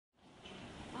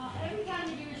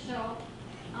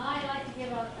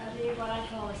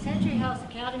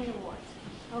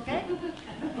Okay?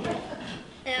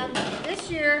 And this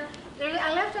year,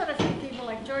 I left out a few people,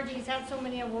 like Georgie's had so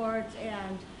many awards,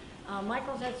 and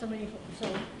Michael's had so many, so,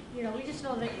 you know, we just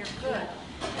know that you're good.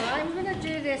 But I'm going to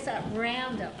do this at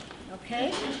random,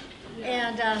 okay?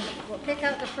 And we'll pick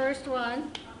out the first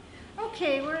one.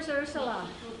 Okay, where's Ursula?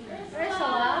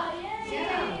 Ursula?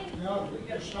 Yeah.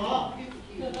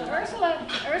 Ursula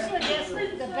gets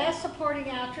the Best Supporting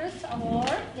Actress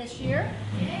award this year.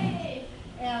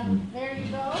 And there you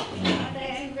go.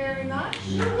 Thank you very much.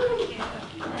 And there's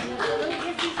a little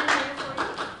gifties in here for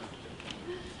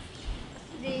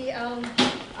you. The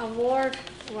award,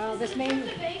 well, this main...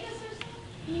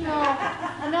 No,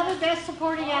 another Best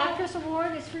Supporting Actress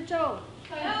award is for Joe.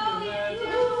 There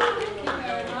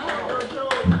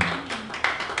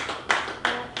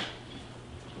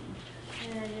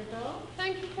you go.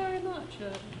 Thank you very much.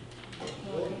 You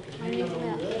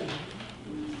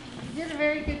did a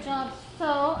very good job.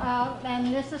 So,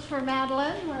 and this is for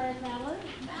Madeline. Where is Madeline?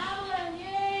 Madeline,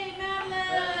 yay,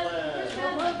 Madeline! So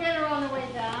we'll get her on the way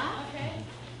back. Okay.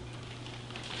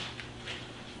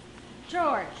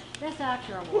 George, Best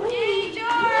Actor Award. Yay, George!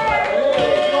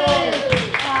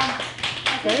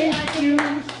 Thank you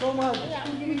so much. Yeah,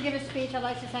 you can give a speech. I'd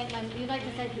like to thank you'd like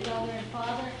to thank your mother and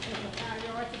father,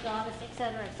 your orthodontist,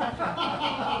 etc.,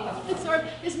 etc.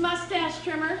 His mustache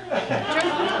trimmer.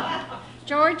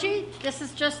 Georgie, this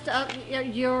is just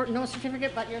your no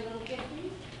certificate, but your little gift.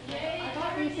 Yay, I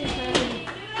got these things ready.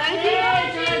 Thank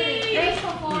you, Georgie. Great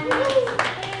performance.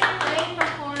 Great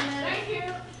performance. Thank you.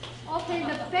 Okay,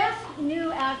 the Best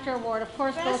New Actor Award, of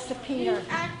course, goes to Peter.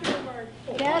 Actor award.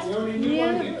 Best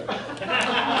New.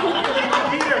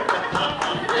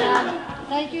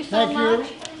 Thank you so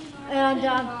much. And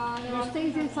there's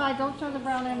things inside. Don't throw the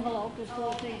brown envelope. There's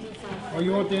little things inside. Oh,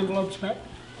 you want the envelopes back?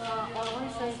 I want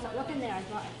to say something. Look in there. I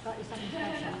got you something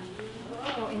special.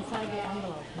 Go inside the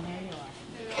envelope. And there you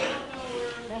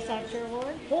are. Best Actor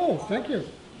Award. Oh, thank you.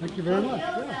 Thank you very much.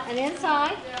 Yeah. And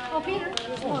inside. Oh, Peter.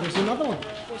 There's Oh, one. there's another one.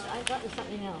 I got you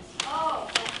something else. Oh.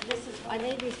 This is. I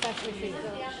made these specially for you.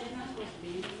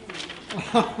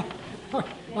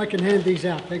 I can hand these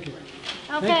out. Thank you.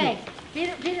 Okay.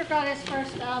 Peter got his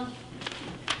first.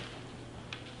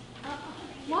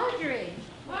 Marjorie.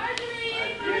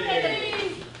 Marjorie!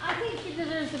 I think she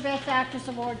deserves the Best Actress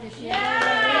Award this year.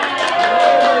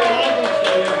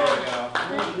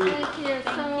 Thank you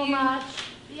so much.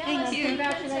 Thank you.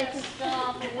 Congratulations,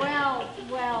 Bob.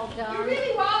 Well done. You're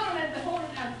really welcome at the whole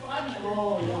time.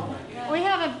 Oh, yeah. We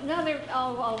have another.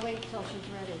 I'll wait till she's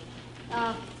ready.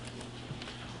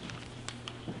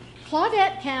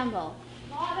 Claudette Campbell.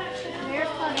 There's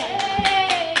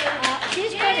Claudette.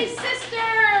 She's going to,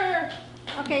 sister!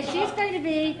 okay, she's going to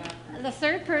be the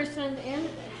third person in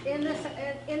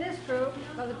this group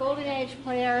of the Golden Age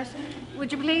players.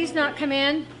 Would you please not come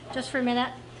in just for a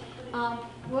minute?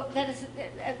 Well, that is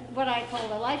what I call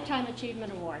the Lifetime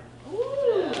Achievement Award.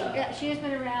 Ooh. Yeah, she has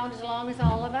been around as long as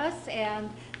all of us, and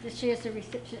she is the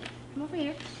recipient. Come over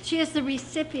here. She is the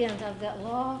recipient of the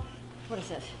law. What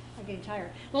is it? I'm getting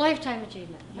tired. Lifetime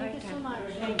Achievement. Thank you so much.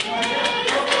 Thank you.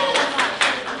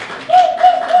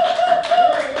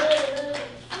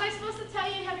 Am I supposed to tell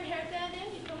you you have your hair done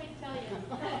in? You told me to tell you.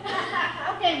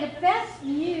 Okay, the Best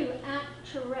New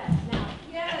Actress now.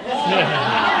 Yes.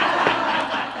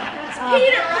 That's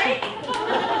Peter, right?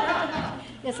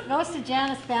 Yes, it goes to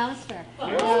Janice Bannister.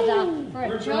 Well done. For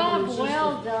a job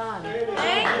well done.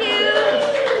 Thank you.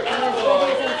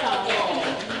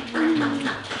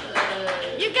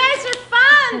 You guys are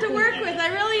fun to work with. I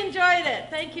really enjoyed it.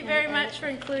 Thank you very much for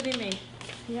including me.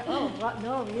 Yeah, oh,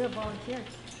 no, you're a volunteer.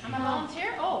 I'm a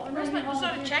volunteer? Oh, where's my, was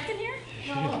that a check in here?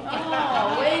 No.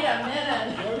 Oh, wait a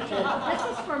minute. This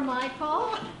is for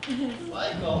Michael.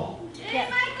 Michael? Yay,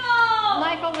 Michael!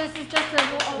 Michael, this is just a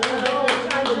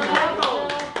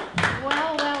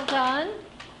well done.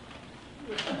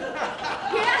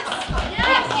 Yes!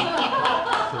 Yes!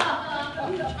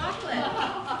 Chocolate.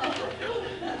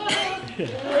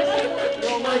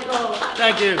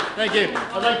 Thank you, thank you.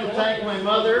 I'd like to thank my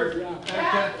mother.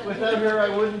 Without her, I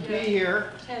wouldn't be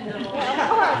here.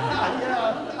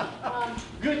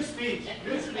 Good speech,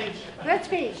 good speech. Good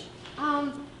speech.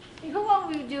 You know what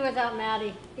we would do without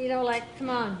Maddie? You know, like, come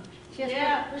on. She has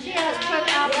put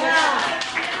up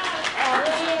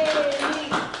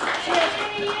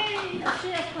she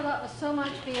has put up with so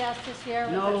much BS this year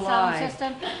with the sound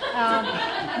system.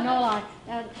 No lie.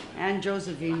 And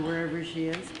Josephine, wherever she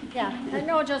is. Yeah,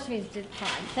 no, Josephine did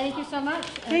fine. Thank you so much.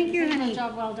 Thank you, honey. Good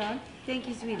job, well done. Thank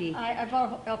you, sweetie. I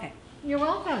bought, okay. You're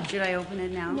welcome. Should I open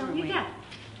it now? No, or you wait? can.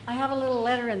 I have a little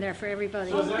letter in there for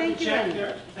everybody. Oh, thank you, honey.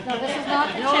 No, this is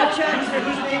not the No check. check.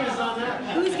 Whose name is on that?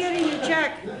 Who's getting the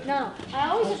check? No, I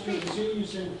always appreciate. Senior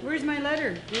center. Where's my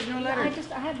letter? There's no I letter.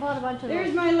 had bought a bunch of There's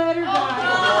those. my letter, guys.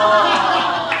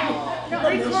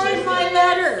 Record my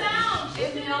letter.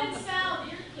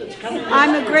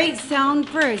 I'm a great sound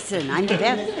person. I'm the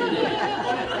best.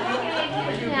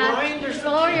 Yeah,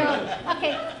 Gloria.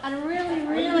 Okay, I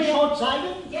really,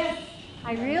 Short-sighted?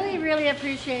 I really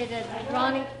appreciated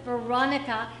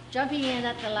Veronica jumping in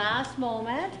at the last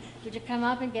moment. Would you come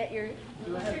up and get your?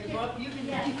 Oh,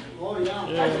 yeah.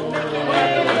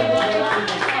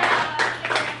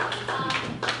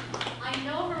 I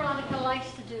know Veronica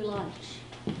likes to do lunch.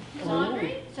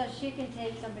 Laundry, so she can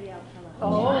take somebody out for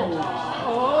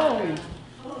lunch.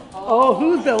 Oh,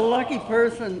 who's the lucky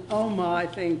person? Oh my,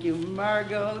 thank you.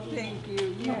 Margo, thank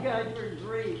you. You guys were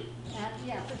great.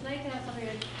 Yes, it's nice to have somebody.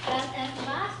 And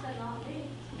last but not least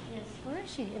is, where is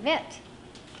she? Yvette.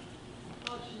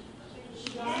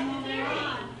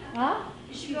 Huh?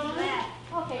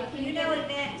 Okay. Can you know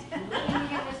Yvette? Can you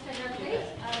get this to her, please?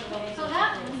 So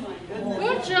that,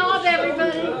 good job,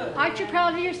 everybody. Aren't you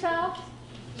proud of yourselves?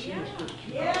 Yes,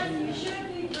 you should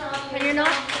be proud. And you're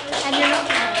not,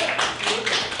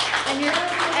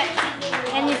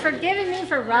 and you're forgiving me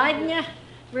for riding you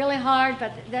really hard,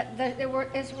 but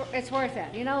it's worth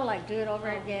it. You know, like do it over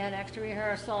again, extra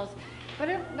rehearsals, but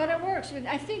it works.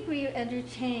 I think we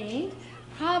entertained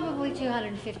probably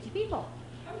 250 people.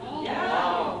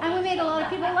 And we made a lot of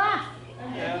people laugh.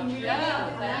 And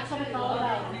that's what it's all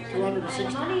about. And the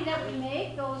money that we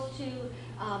make goes to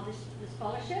the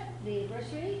scholarship, the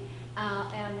bursary,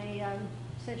 and the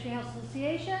Century Health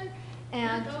Association,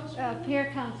 and peer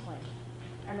counseling.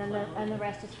 And then the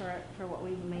rest is for what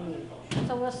we may need.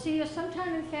 So we'll see you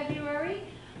sometime in February.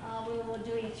 We will be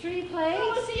doing 3 plays.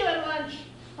 We'll see you at lunch.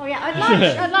 Oh yeah, at lunch.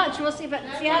 At lunch. We'll see. But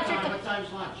theatrical. What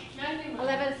time's lunch?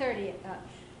 11:30.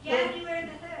 January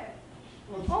the 3rd.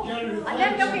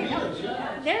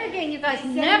 There again, you guys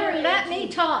never let me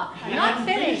talk. I'm not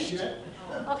finished.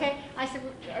 Okay, I said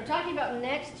we're talking about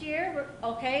next year.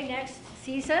 Okay, next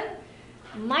season.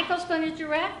 Michael's going to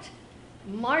direct.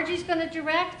 Margie's going to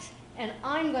direct. And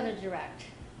I'm going to direct.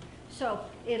 So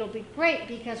it'll be great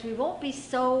because we won't be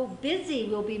so busy.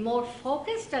 We'll be more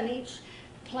focused on each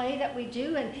play that we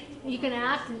do, and you can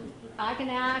act, and I can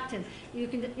act, and we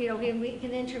can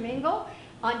intermingle.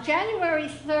 On January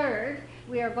 3rd,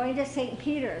 we are going to St.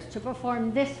 Peter's to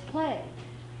perform this play.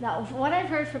 Now, from what I've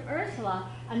heard from Ursula,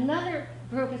 another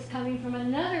group is coming from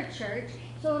another church,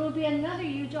 so it'll be another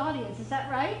huge audience. Is that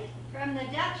right? From the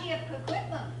Duchy of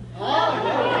Coquitlam.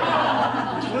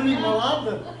 Including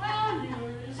Melinda.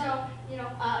 So,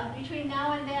 between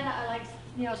now and then,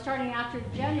 starting after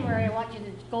January, I want you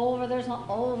to go over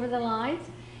the lines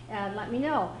and let me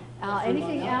know.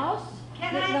 Anything else?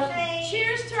 Can I say?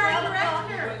 Cheers to our 12 o'clock?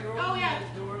 director. Oh, yeah.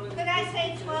 Could I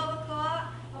say 12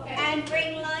 o'clock? Okay. And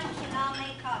bring lunch and I'll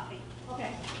make coffee.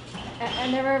 Okay.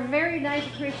 And there were a very nice,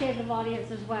 appreciative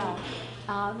audience as well.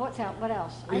 What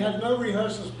else? We have no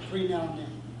rehearsals between now and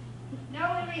then. No,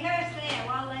 we rehearse there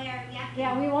while they're yakking.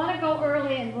 Yeah, we want to go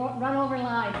early and run over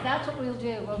lines. That's what we'll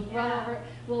do.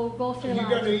 We'll go through Can you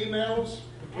go lines. to emails?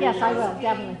 Yes, I will,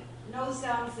 definitely. No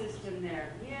sound system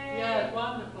there. Yeah,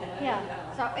 wonderful. Yeah.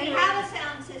 So We anyway. have a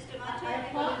sound system, I'll I tell you.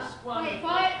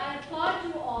 applaud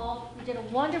you all. You did a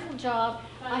wonderful job.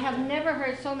 I have never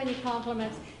heard so many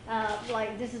compliments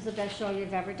like this is the best show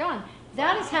you've ever done.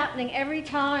 That is happening every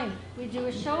time we do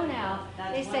a show now.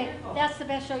 They say, that's the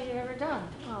best show you've ever done.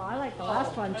 Oh, I like the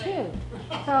last one too.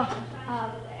 So,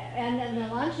 and then the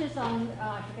lunch is on,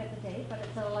 I forget the date, but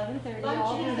it's at 11:30.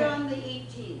 Lunch is on the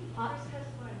 18th.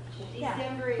 Yeah,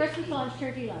 December Christmas lunch,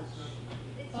 turkey lunch.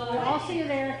 So we'll all see you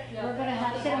there. We're gonna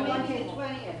have sit at one table.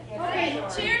 20th. Okay.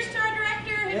 Cheers to our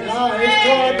director. Here's to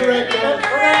our director.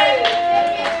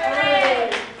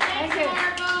 Thank you.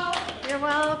 Margo. You're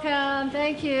welcome.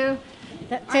 Thank you.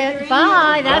 That's it.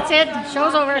 Bye. That's it.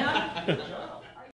 Show's over.